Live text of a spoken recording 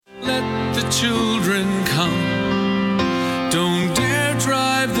the children come. Don't dare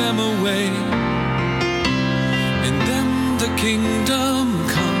drive them away. In them the kingdom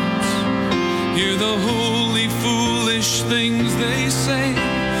comes. Hear the holy, foolish things they say.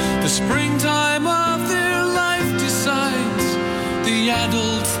 The springtime of their life decides the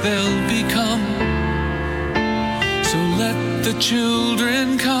adults they'll become. So let the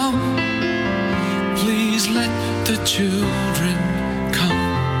children come. Please let the children come.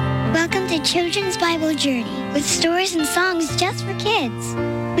 Welcome to Children's Bible Journey with stories and songs just for kids.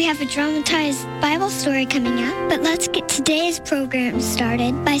 We have a dramatized Bible story coming up, but let's get today's program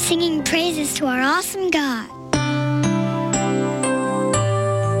started by singing praises to our awesome God.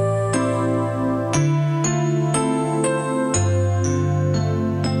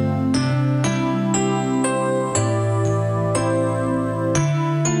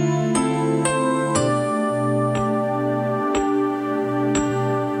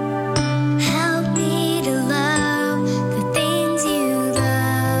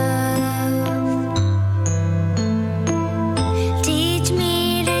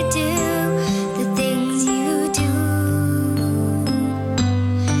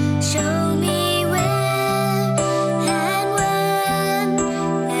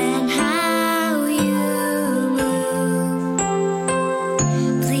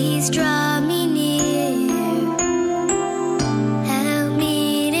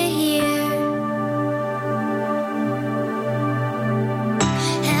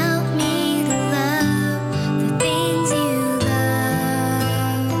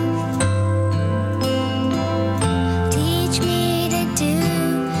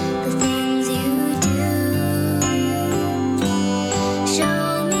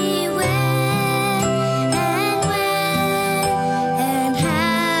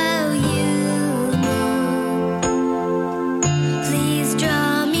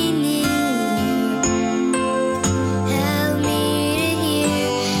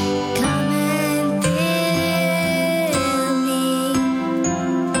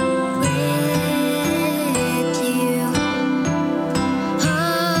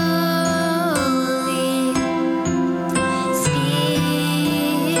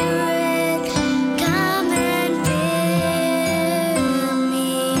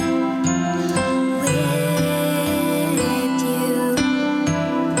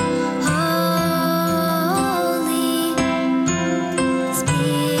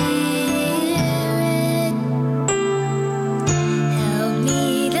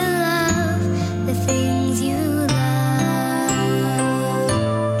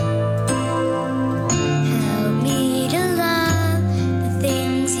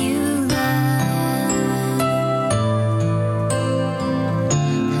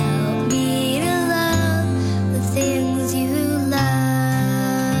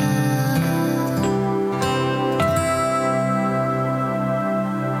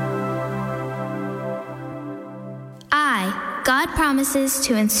 God promises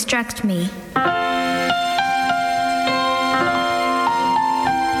to instruct me.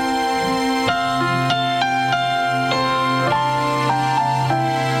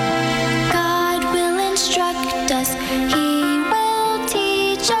 God will instruct us. He will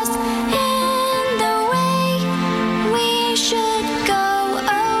teach us in the way we should go.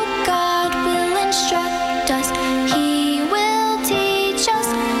 Oh, God will instruct us. He will teach us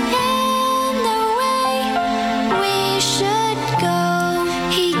in the way we should go.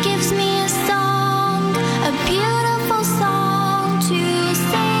 He gives me a song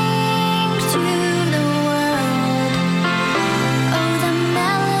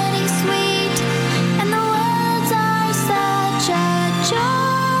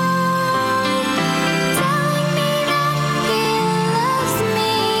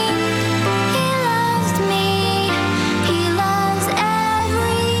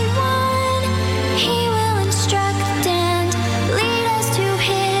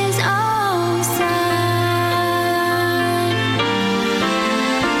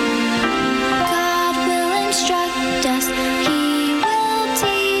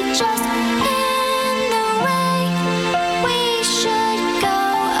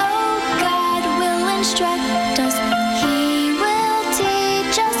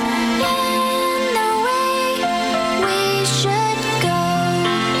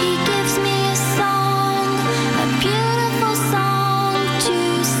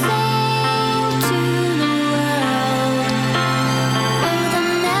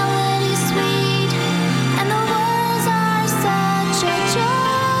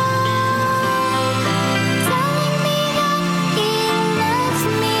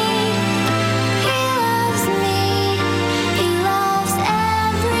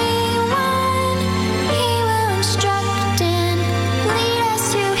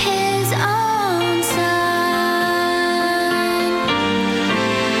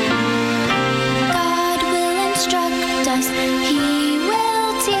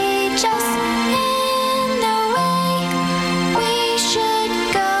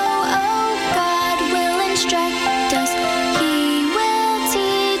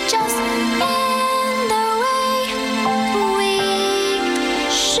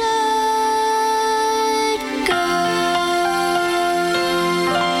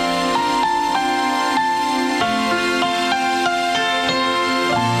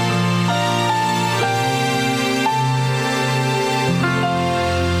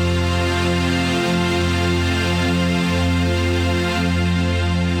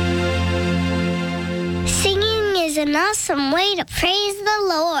an awesome way to praise the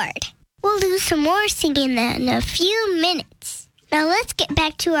Lord. We'll do some more singing in a few minutes. Now let's get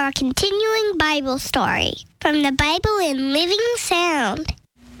back to our continuing Bible story from the Bible in Living Sound.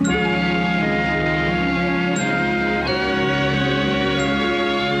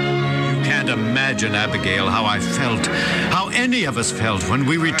 Imagine, Abigail, how I felt, how any of us felt when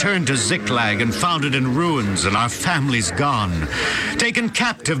we returned to Ziklag and found it in ruins and our families gone, taken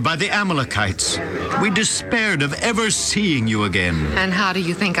captive by the Amalekites. We despaired of ever seeing you again. And how do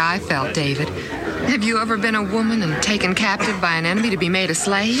you think I felt, David? Have you ever been a woman and taken captive by an enemy to be made a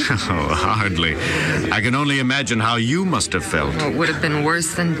slave? Oh, hardly. I can only imagine how you must have felt. Well, it would have been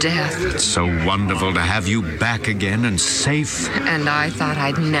worse than death. It's so wonderful to have you back again and safe. And I thought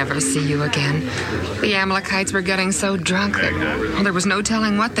I'd never see you again. The Amalekites were getting so drunk that there was no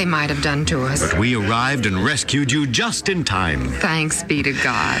telling what they might have done to us. But we arrived and rescued you just in time. Thanks be to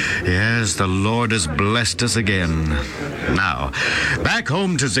God. Yes, the Lord has blessed us again. Now, back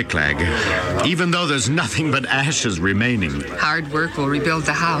home to Ziklag. Even though there's nothing but ashes remaining. Hard work will rebuild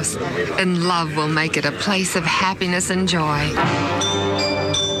the house, and love will make it a place of happiness and joy.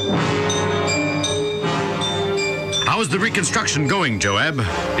 How's the reconstruction going, Joab?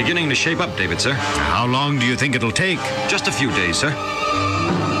 Beginning to shape up, David, sir. How long do you think it'll take? Just a few days, sir.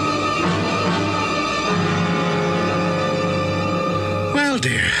 Well,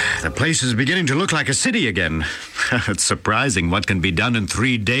 dear, the place is beginning to look like a city again. It's surprising what can be done in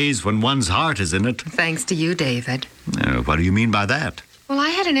 3 days when one's heart is in it. Thanks to you, David. What do you mean by that? Well, I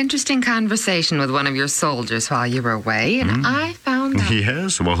had an interesting conversation with one of your soldiers while you were away, and I found out...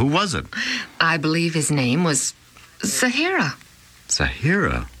 Yes? Well, who was it? I believe his name was Zahira.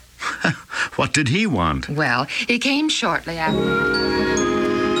 Zahira? What did he want? Well, he came shortly after...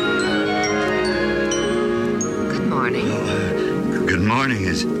 Good morning. Good morning.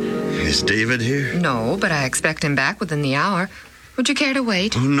 Is David here? No, but I expect him back within the hour. Would you care to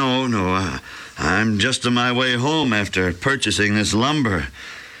wait? Oh, no. I'm just on my way home after purchasing this lumber.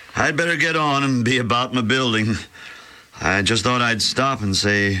 I'd better get on and be about my building. I just thought I'd stop and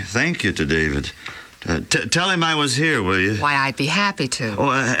say thank you to David. Tell him I was here, will you? Why, I'd be happy to.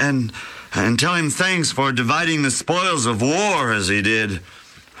 Oh, and tell him thanks for dividing the spoils of war as he did.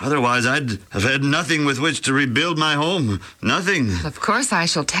 Otherwise, I'd have had nothing with which to rebuild my home. Nothing. Of course I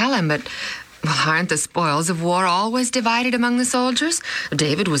shall tell him, but... Well, aren't the spoils of war always divided among the soldiers?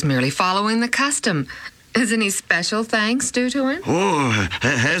 David was merely following the custom. Is any special thanks due to him? Oh,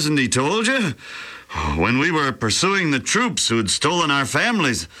 hasn't he told you? When we were pursuing the troops who'd stolen our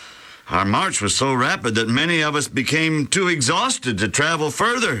families, our march was so rapid that many of us became too exhausted to travel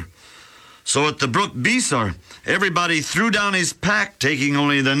further. So at the Brook Besor, everybody threw down his pack, taking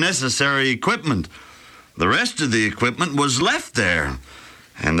only the necessary equipment. The rest of the equipment was left there.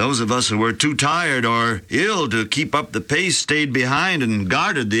 And those of us who were too tired or ill to keep up the pace stayed behind and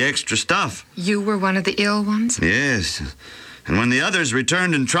guarded the extra stuff. You were one of the ill ones? Yes. And when the others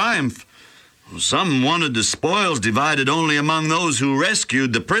returned in triumph, some wanted the spoils divided only among those who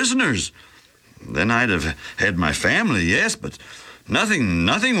rescued the prisoners. Then I'd have had my family, yes, but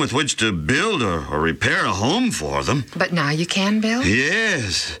nothing with which to build or repair a home for them. But now you can build?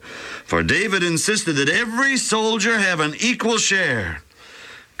 Yes. For David insisted that every soldier have an equal share.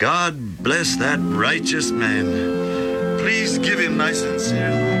 God bless that righteous man. Please give him my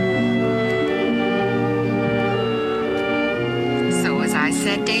sincere. So as I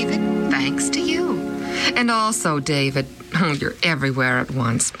said, David, thanks to you. And also, David, you're everywhere at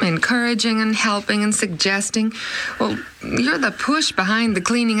once, encouraging and helping and suggesting. Well, you're the push behind the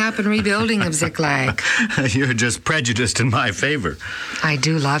cleaning up and rebuilding of Ziklag. You're just prejudiced in my favor. I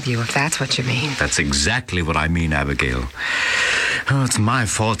do love you, if that's what you mean. That's exactly what I mean, Abigail. Oh, it's my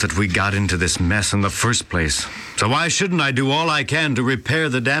fault that we got into this mess in the first place. So why shouldn't I do all I can to repair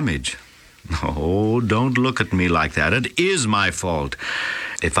the damage? Oh, don't look at me like that. It is my fault.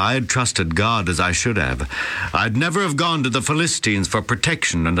 If I had trusted God as I should have, I'd never have gone to the Philistines for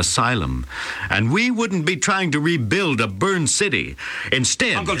protection and asylum. And we wouldn't be trying to rebuild a burned city.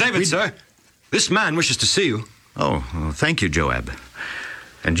 Instead... Uncle David, sir, this man wishes to see you. Oh, well, thank you, Joab.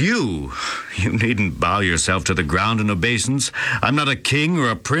 And you needn't bow yourself to the ground in obeisance. I'm not a king or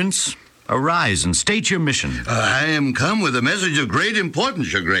a prince. Arise and state your mission. I am come with a message of great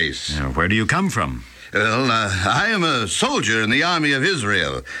importance, Your Grace. Where do you come from? Well, I am a soldier in the army of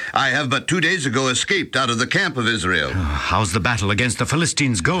Israel. I have but 2 days ago escaped out of the camp of Israel. How's the battle against the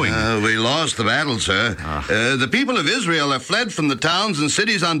Philistines going? We lost the battle, sir. The people of Israel have fled from the towns and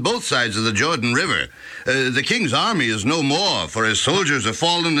cities on both sides of the Jordan River. The king's army is no more, for his soldiers are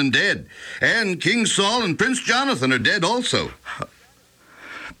fallen and dead. And King Saul and Prince Jonathan are dead also.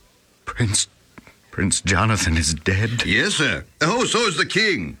 Prince Prince Jonathan is dead? Yes, sir. Oh, so is the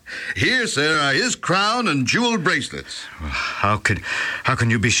king. Here, sir, are his crown and jeweled bracelets. How can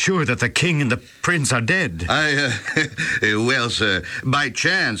you be sure that the king and the prince are dead? Well, sir, by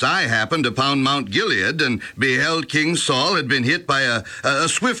chance I happened upon Mount Gilead and beheld King Saul had been hit by a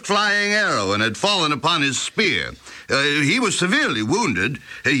swift-flying arrow and had fallen upon his spear. He was severely wounded,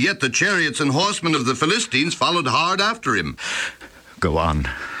 yet the chariots and horsemen of the Philistines followed hard after him. Go on.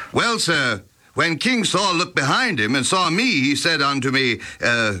 Well, sir, when King Saul looked behind him and saw me, he said unto me,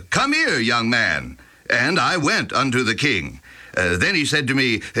 Come here, young man. And I went unto the king. Then he said to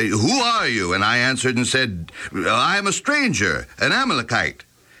me, Who are you? And I answered and said, I am a stranger, an Amalekite.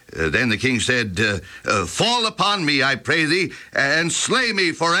 Then the king said, Fall upon me, I pray thee, and slay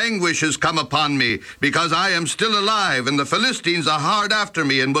me, for anguish has come upon me, because I am still alive, and the Philistines are hard after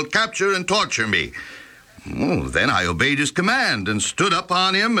me, and will capture and torture me. Oh, then I obeyed his command, and stood up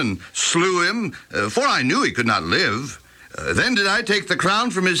on him, and slew him, for I knew he could not live. Then did I take the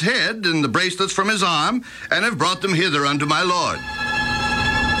crown from his head, and the bracelets from his arm, and have brought them hither unto my lord.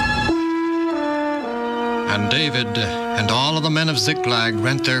 And David and all of the men of Ziklag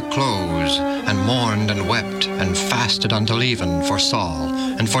rent their clothes, and mourned and wept, and fasted until even for Saul,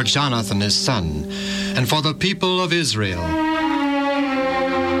 and for Jonathan his son, and for the people of Israel.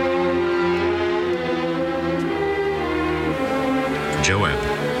 Joab,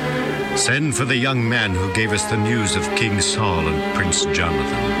 send for the young man who gave us the news of King Saul and Prince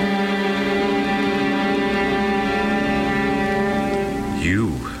Jonathan.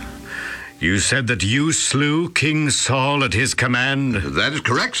 You said that you slew King Saul at his command? That is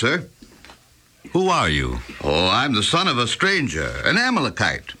correct, sir. Who are you? Oh, I'm the son of a stranger, an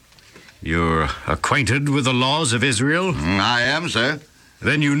Amalekite. You're acquainted with the laws of Israel? I am, sir.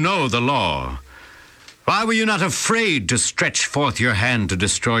 Then you know the law. Why were you not afraid to stretch forth your hand to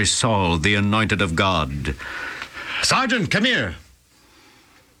destroy Saul, the anointed of God? Sergeant, come here.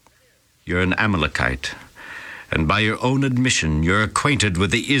 You're an Amalekite, and by your own admission, you're acquainted with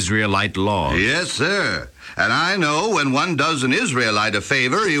the Israelite laws. Yes, sir. And I know when one does an Israelite a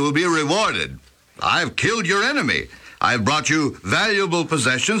favor, he will be rewarded. I've killed your enemy. I've brought you valuable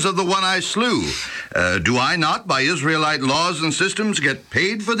possessions of the one I slew. Do I not, by Israelite laws and systems, get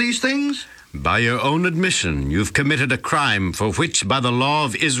paid for these things? By your own admission, you've committed a crime for which, by the law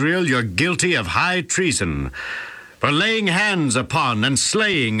of Israel, you're guilty of high treason, for laying hands upon and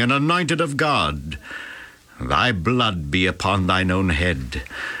slaying an anointed of God. Thy blood be upon thine own head,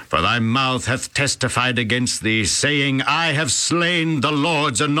 for thy mouth hath testified against thee, saying, I have slain the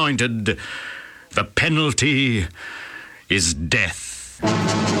Lord's anointed. The penalty is death.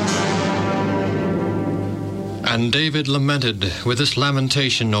 And David lamented with this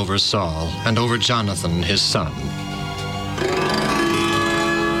lamentation over Saul and over Jonathan his son.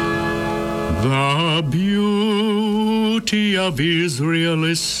 The beauty of Israel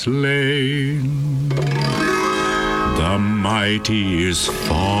is slain. The mighty is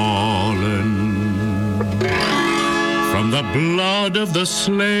fallen. From the blood of the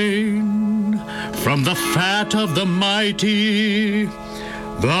slain, from the fat of the mighty,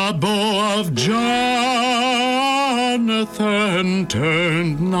 the bow of Jonathan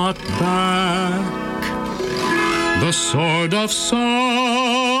turned not back. The sword of Saul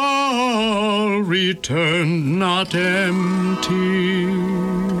returned not empty.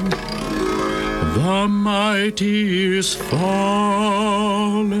 The mighty is fallen.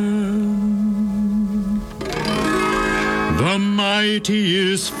 The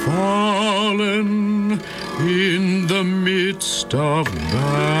mighty is fallen in the midst of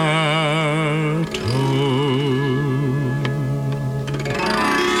battle.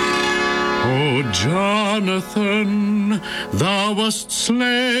 O Jonathan, thou wast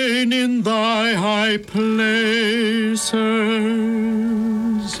slain in thy high places.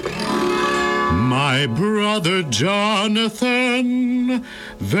 My brother Jonathan,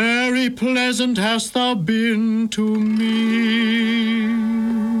 very pleasant hast thou been to me.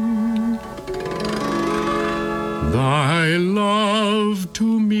 Thy love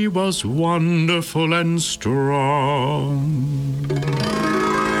to me was wonderful and strong.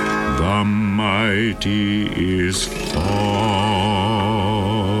 The mighty is fallen.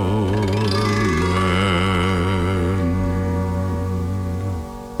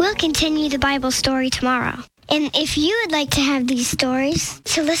 We'll continue the Bible story tomorrow. And if you would like to have these stories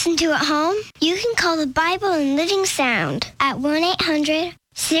to listen to at home, you can call the Bible in Living Sound at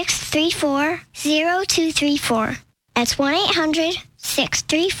 1-800-634-0234. That's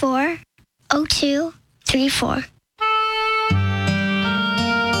 1-800-634-0234.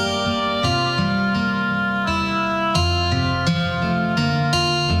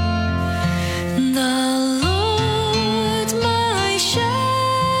 The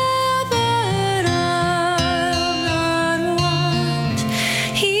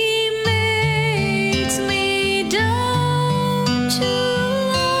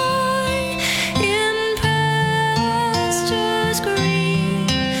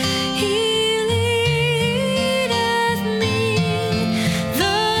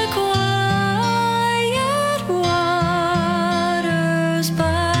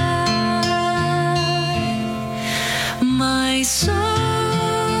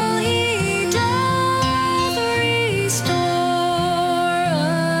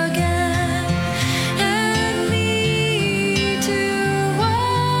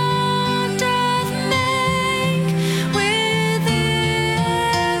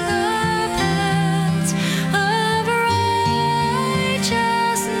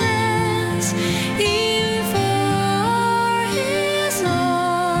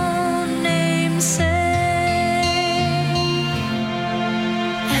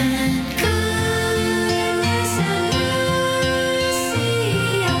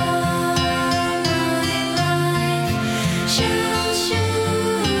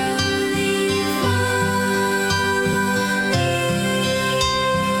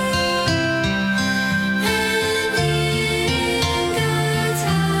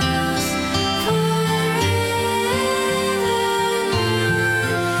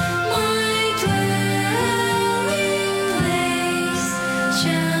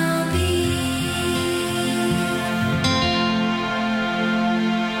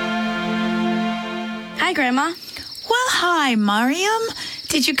Hi, Grandma. Well, hi, Mariam.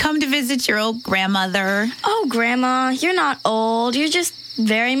 Did you come to visit your old grandmother? Oh, Grandma, you're not old. You're just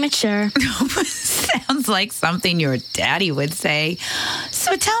very mature. Sounds like something your daddy would say.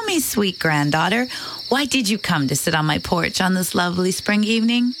 So tell me, sweet granddaughter, why did you come to sit on my porch on this lovely spring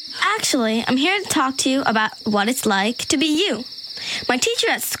evening? Actually, I'm here to talk to you about what it's like to be you. My teacher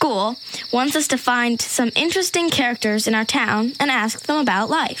at school wants us to find some interesting characters in our town and ask them about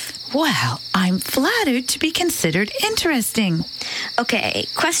life. Well, I'm flattered to be considered interesting. Okay,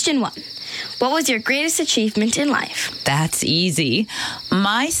 question 1. What was your greatest achievement in life? That's easy.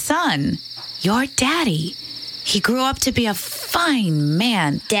 My son, your daddy. He grew up to be a fine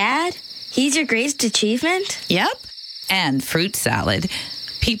man. Dad? He's your greatest achievement? Yep. And fruit salad.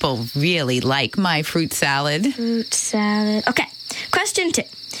 People really like my fruit salad. Fruit salad. Okay. Question 2.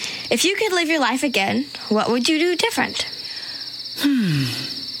 If you could live your life again, what would you do different?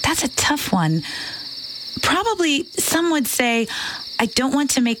 That's a tough one. Probably some would say, I don't want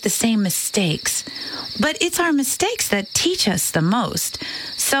to make the same mistakes. But it's our mistakes that teach us the most.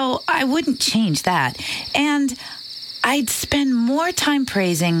 So I wouldn't change that. And I'd spend more time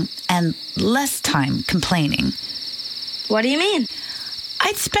praising and less time complaining. What do you mean?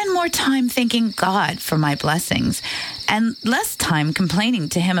 I'd spend more time thanking God for my blessings and less time complaining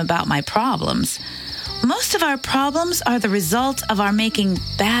to Him about my problems. Most of our problems are the result of our making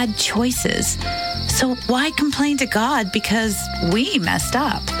bad choices. So why complain to God because we messed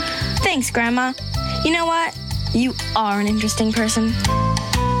up? Thanks, Grandma. You know what? You are an interesting person.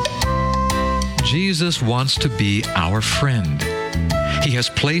 Jesus wants to be our friend. He has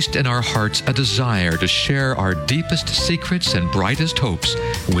placed in our hearts a desire to share our deepest secrets and brightest hopes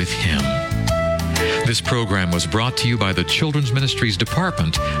with Him. This program was brought to you by the Children's Ministries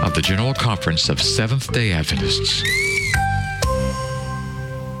Department of the General Conference of Seventh-day Adventists.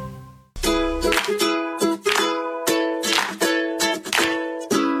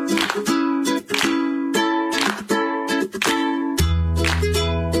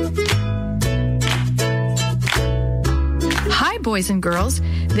 Boys and girls,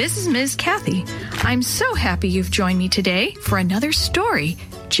 this is Ms. Kathy. I'm so happy you've joined me today for another story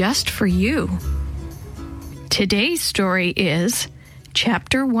just for you. Today's story is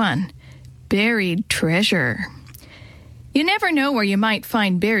Chapter 1, Buried Treasure. You never know where you might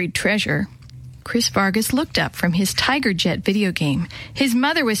find buried treasure. Chris Vargas looked up from his Tiger Jet video game. His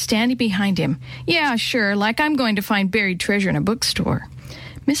mother was standing behind him. Yeah, sure, like I'm going to find buried treasure in a bookstore.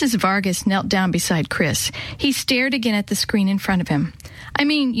 Mrs. Vargas knelt down beside Chris. He stared again at the screen in front of him. I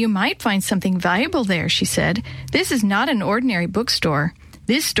mean, you might find something valuable there, she said. This is not an ordinary bookstore.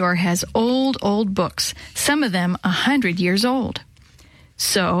 This store has old books, some of them 100 years old.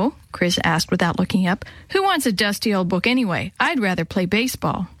 So, Chris asked without looking up, who wants a dusty old book anyway? I'd rather play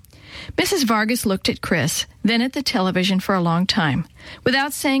baseball. Mrs. Vargas looked at Chris, then at the television for a long time.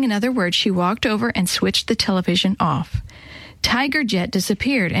 Without saying another word, she walked over and switched the television off. Tiger Jet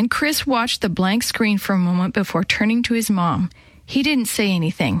disappeared, and Chris watched the blank screen for a moment before turning to his mom. He didn't say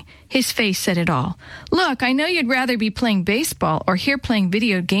anything. His face said it all. Look, I know you'd rather be playing baseball or here playing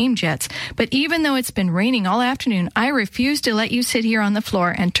video game jets, but even though it's been raining all afternoon, I refuse to let you sit here on the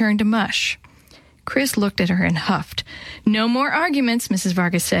floor and turn to mush. Chris looked at her and huffed. No more arguments, Mrs.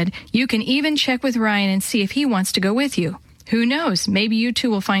 Vargas said. You can even check with Ryan and see if he wants to go with you. Who knows? Maybe you two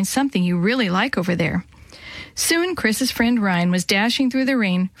will find something you really like over there. Soon, Chris's friend Ryan was dashing through the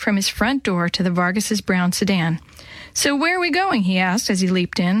rain from his front door to the Vargas' brown sedan. So where are we going? He asked as he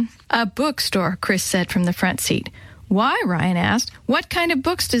leaped in. A bookstore, Chris said from the front seat. Why? Ryan asked. What kind of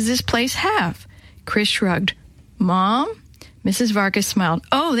books does this place have? Chris shrugged. Mom? Mrs. Vargas smiled.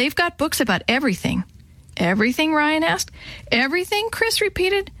 Oh, they've got books about everything. Everything? Ryan asked. Everything? Chris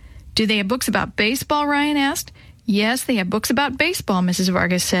repeated. Do they have books about baseball? Ryan asked. Yes, they have books about baseball, Mrs.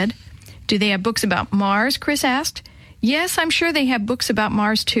 Vargas said. Do they have books about Mars? Chris asked. Yes, I'm sure they have books about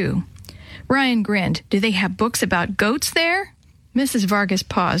Mars, too. Ryan grinned. Do they have books about goats there? Mrs. Vargas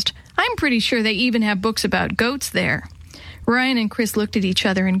paused. I'm pretty sure they even have books about goats there. Ryan and Chris looked at each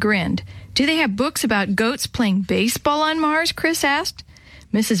other and grinned. Do they have books about goats playing baseball on Mars? Chris asked.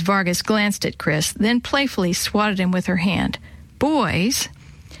 Mrs. Vargas glanced at Chris, then playfully swatted him with her hand. Boys.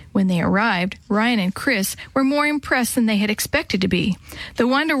 When they arrived, Ryan and Chris were more impressed than they had expected to be. The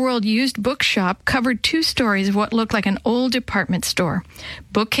Wonder World used bookshop covered 2 stories of what looked like an old department store.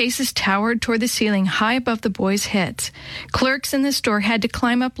 Bookcases towered toward the ceiling high above the boys' heads. Clerks in the store had to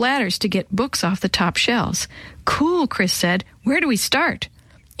climb up ladders to get books off the top shelves. Cool, Chris said. Where do we start?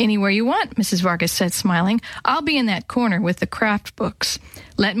 Anywhere you want, Mrs. Vargas said, smiling. I'll be in that corner with the craft books.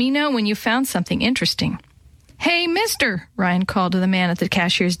 Let me know when you found something interesting. "Hey, mister," Ryan called to the man at the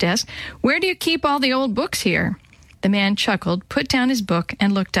cashier's desk, "where do you keep all the old books here?" The man chuckled, put down his book,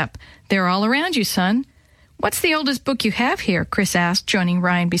 and looked up. "They're all around you, son." "What's the oldest book you have here?" Chris asked, joining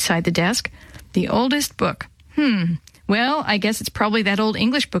Ryan beside the desk. "The oldest book? Well, I guess it's probably that old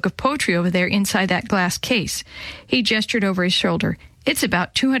English book of poetry over there inside that glass case." He gestured over his shoulder. "It's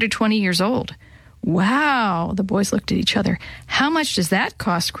about 220 years old." "Wow!" The boys looked at each other. "How much does that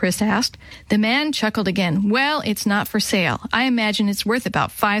cost?" Chris asked. The man chuckled again. "Well, it's not for sale. I imagine it's worth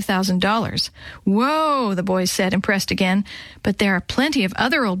about $5,000. "Whoa!" the boys said, impressed again. "But there are plenty of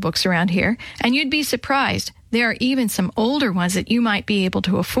other old books around here, and you'd be surprised. There are even some older ones that you might be able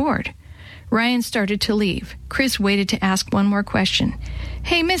to afford." Ryan started to leave. Chris waited to ask one more question.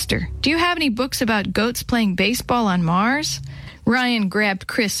 "Hey, mister, do you have any books about goats playing baseball on Mars?" Ryan grabbed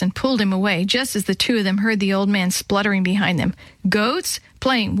Chris and pulled him away just as the two of them heard the old man spluttering behind them. "Goats?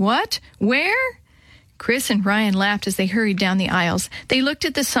 Playing what? Where?" Chris and Ryan laughed as they hurried down the aisles. They looked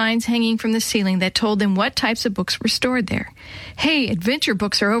at the signs hanging from the ceiling that told them what types of books were stored there. "Hey, adventure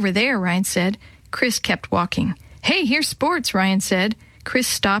books are over there," Ryan said. Chris kept walking. "Hey, here's sports," Ryan said. Chris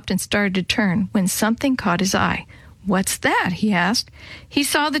stopped and started to turn when something caught his eye. "What's that?" he asked. He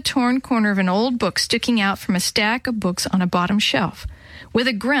saw the torn corner of an old book sticking out from a stack of books on a bottom shelf. With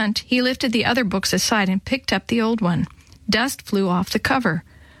a grunt, he lifted the other books aside and picked up the old one. Dust flew off the cover.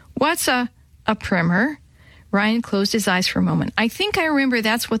 "What's a primer?" Ryan closed his eyes for a moment. "I think I remember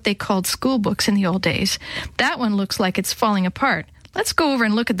that's what they called school books in the old days. That one looks like it's falling apart. Let's go over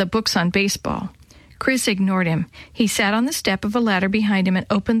and look at the books on baseball." Chris ignored him. He sat on the step of a ladder behind him and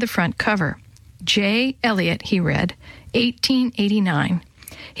opened the front cover. J. Eliot, he read, 1889.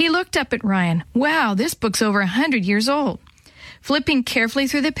 He looked up at Ryan. "Wow, this book's over 100 years old." Flipping carefully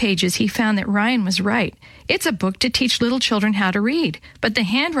through the pages, he found that Ryan was right. It's a book to teach little children how to read, but the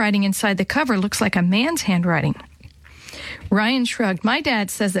handwriting inside the cover looks like a man's handwriting. Ryan shrugged. "My dad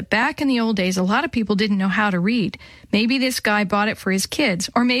says that back in the old days, a lot of people didn't know how to read. Maybe this guy bought it for his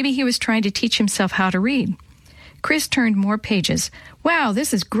kids, or maybe he was trying to teach himself how to read." Chris turned more pages. "Wow,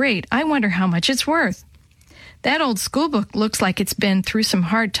 this is great. I wonder how much it's worth." "That old school book looks like it's been through some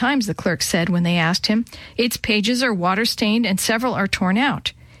hard times," the clerk said when they asked him. "Its pages are water-stained and several are torn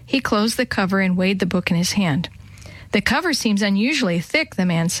out." He closed the cover and weighed the book in his hand. "The cover seems unusually thick," the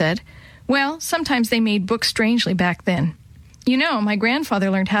man said. "Well, sometimes they made books strangely back then. You know, my grandfather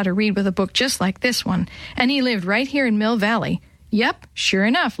learned how to read with a book just like this one, and he lived right here in Mill Valley. Yep, sure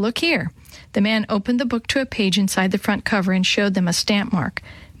enough, look here." The man opened the book to a page inside the front cover and showed them a stamp mark.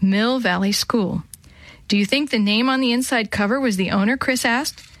 Mill Valley School. "Do you think the name on the inside cover was the owner?" Chris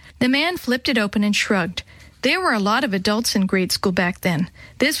asked. The man flipped it open and shrugged. There were a lot of adults in grade school back then.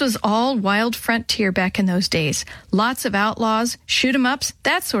 This was all wild frontier back in those days. Lots of outlaws, shoot-'em-ups,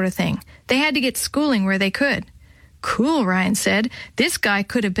 that sort of thing. They had to get schooling where they could. "Cool," Ryan said. "This guy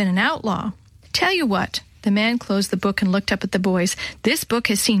could have been an outlaw." "Tell you what." The man closed the book and looked up at the boys. "This book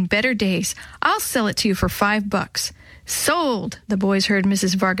has seen better days. I'll sell it to you for $5. "Sold," the boys heard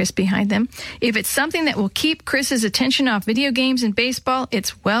Mrs. Vargas behind them. "If it's something that will keep Chris's attention off video games and baseball,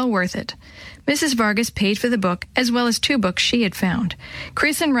 it's well worth it." Mrs. Vargas paid for the book, as well as 2 books she had found.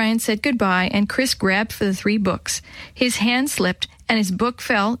 Chris and Ryan said goodbye, and Chris grabbed for the 3 books. His hand slipped, and his book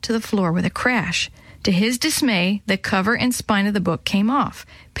fell to the floor with a crash. To his dismay, the cover and spine of the book came off.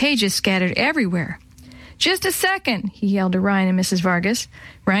 Pages scattered everywhere. "Just a second," he yelled to Ryan and Mrs. Vargas.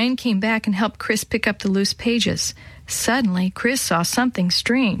 Ryan came back and helped Chris pick up the loose pages. Suddenly, Chris saw something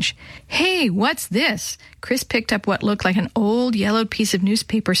strange. "Hey, what's this?" Chris picked up what looked like an old yellowed piece of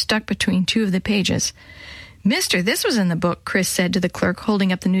newspaper stuck between 2 of the pages. "Mister, this was in the book," Chris said to the clerk,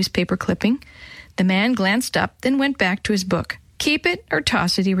 holding up the newspaper clipping. The man glanced up, then went back to his book. "Keep it or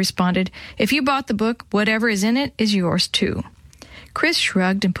toss it," he responded. "If you bought the book, whatever is in it is yours too." Chris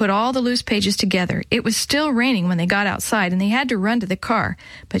shrugged and put all the loose pages together. It was still raining when they got outside, and they had to run to the car.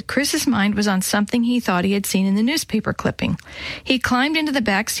 But Chris's mind was on something he thought he had seen in the newspaper clipping. He climbed into the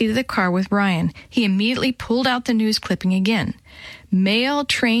back seat of the car with Ryan. He immediately pulled out the news clipping again. "Mail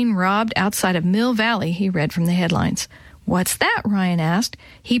train robbed outside of Mill Valley," he read from the headlines. "What's that?" Ryan asked.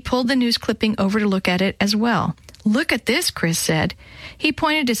 He pulled the news clipping over to look at it as well. "Look at this," Chris said. He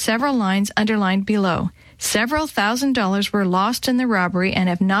pointed to several lines underlined below. "Several $1,000s were lost in the robbery and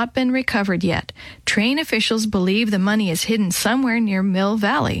have not been recovered yet. Train officials believe the money is hidden somewhere near Mill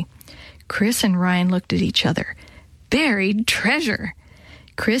Valley." Chris and Ryan looked at each other. Buried treasure!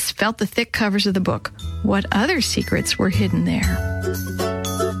 Chris felt the thick covers of the book. What other secrets were hidden there?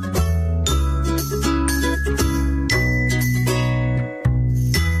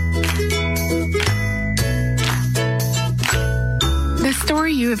 The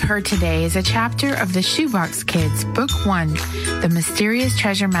story you have heard today is a chapter of the Shoebox Kids, Book 1, The Mysterious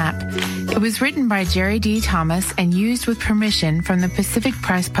Treasure Map. It was written by Jerry D. Thomas and used with permission from the Pacific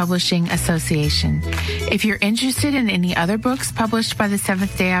Press Publishing Association. If you're interested in any other books published by the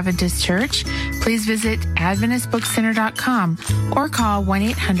Seventh-day Adventist Church, please visit AdventistBookCenter.com or call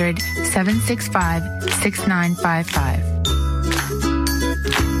 1-800-765-6955.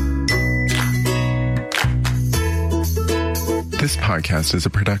 This podcast is a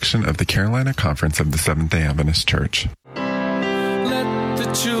production of the Carolina Conference of the Seventh-day Adventist Church. Let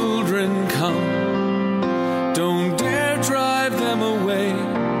the children come. Don't dare drive them away.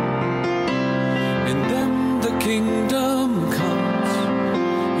 In them the kingdom comes.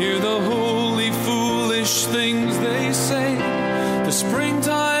 Hear the holy, foolish things they say. The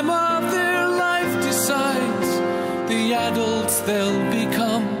springtime of their life decides the adults they'll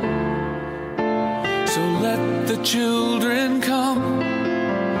become. So let the children come.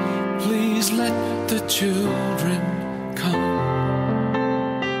 Please let the children come.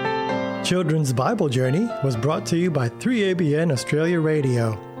 Children's Bible Journey was brought to you by 3ABN Australia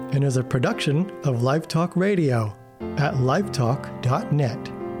Radio and is a production of Live Talk Radio at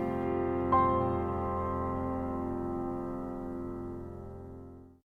livetalk.net.